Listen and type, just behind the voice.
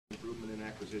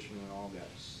acquisition and all that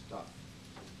stuff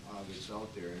that's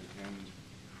out there, and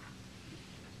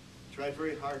tried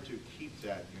very hard to keep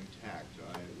that intact.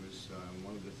 It was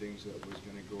one of the things that was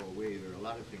going to go away. There are a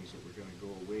lot of things that were going to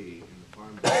go away in the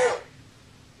Farm Bill.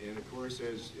 And of course,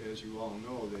 as you all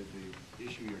know, the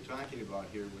issue you're talking about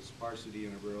here with sparsity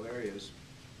in the rural areas,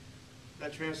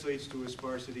 that translates to a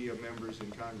sparsity of members in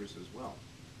Congress as well.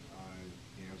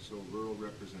 And so rural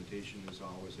representation is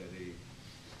always at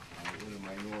in a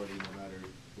minority, no matter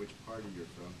which party you're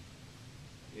from.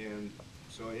 And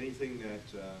so anything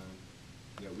that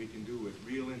that we can do with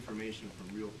real information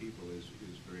from real people is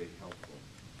very helpful.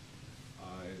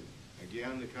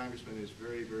 Again, the congressman is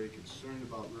very, very concerned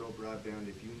about rural broadband.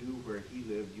 If you knew where he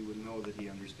lived, you would know that he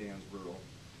understands rural.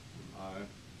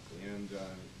 And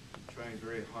trying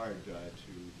very hard to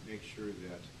make sure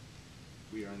that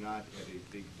we are not at a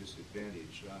big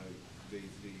disadvantage. The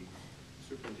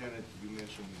superintendent, you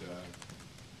mentioned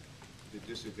the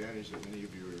disadvantage that many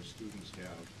of your students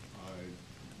have.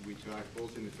 We talk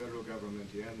both in the federal government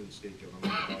and in the state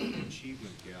government about the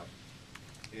achievement gap.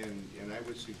 And I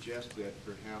would suggest that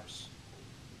perhaps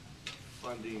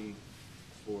funding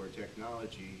for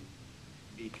technology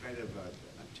be kind of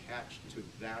attached to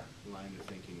that line of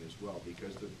thinking as well,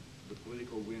 because the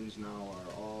political winds now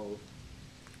are all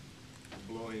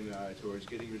blowing towards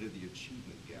getting rid of the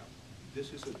achievement gap.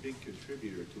 This is a big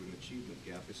contributor to an achievement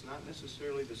gap. It's not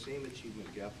necessarily the same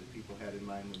achievement gap that people had in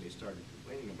mind when they started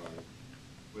complaining about it,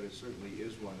 but it certainly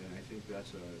is one, and I think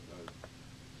that's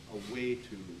a way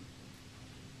to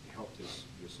help this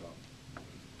up.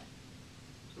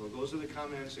 So those are the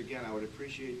comments. Again, I would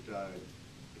appreciate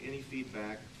any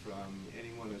feedback from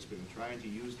anyone that's been trying to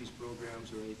use these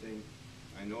programs or anything.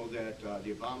 I know that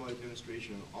the Obama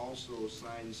administration also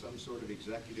signed some sort of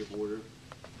executive order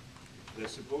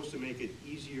that's supposed to make it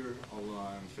easier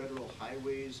along federal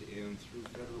highways and through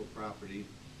federal property,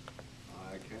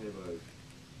 kind of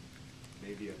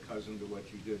maybe a cousin to what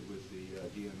you did with the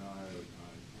DNR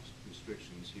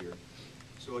restrictions here.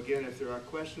 So again, if there are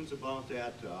questions about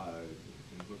that, I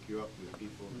can hook you up with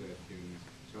people that can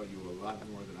tell you a lot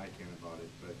more than I can about it.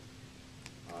 But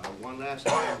one last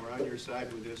time, we're on your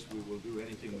side with this. We will do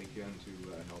anything we can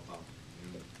to help out.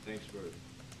 And thanks for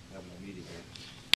having the meeting here.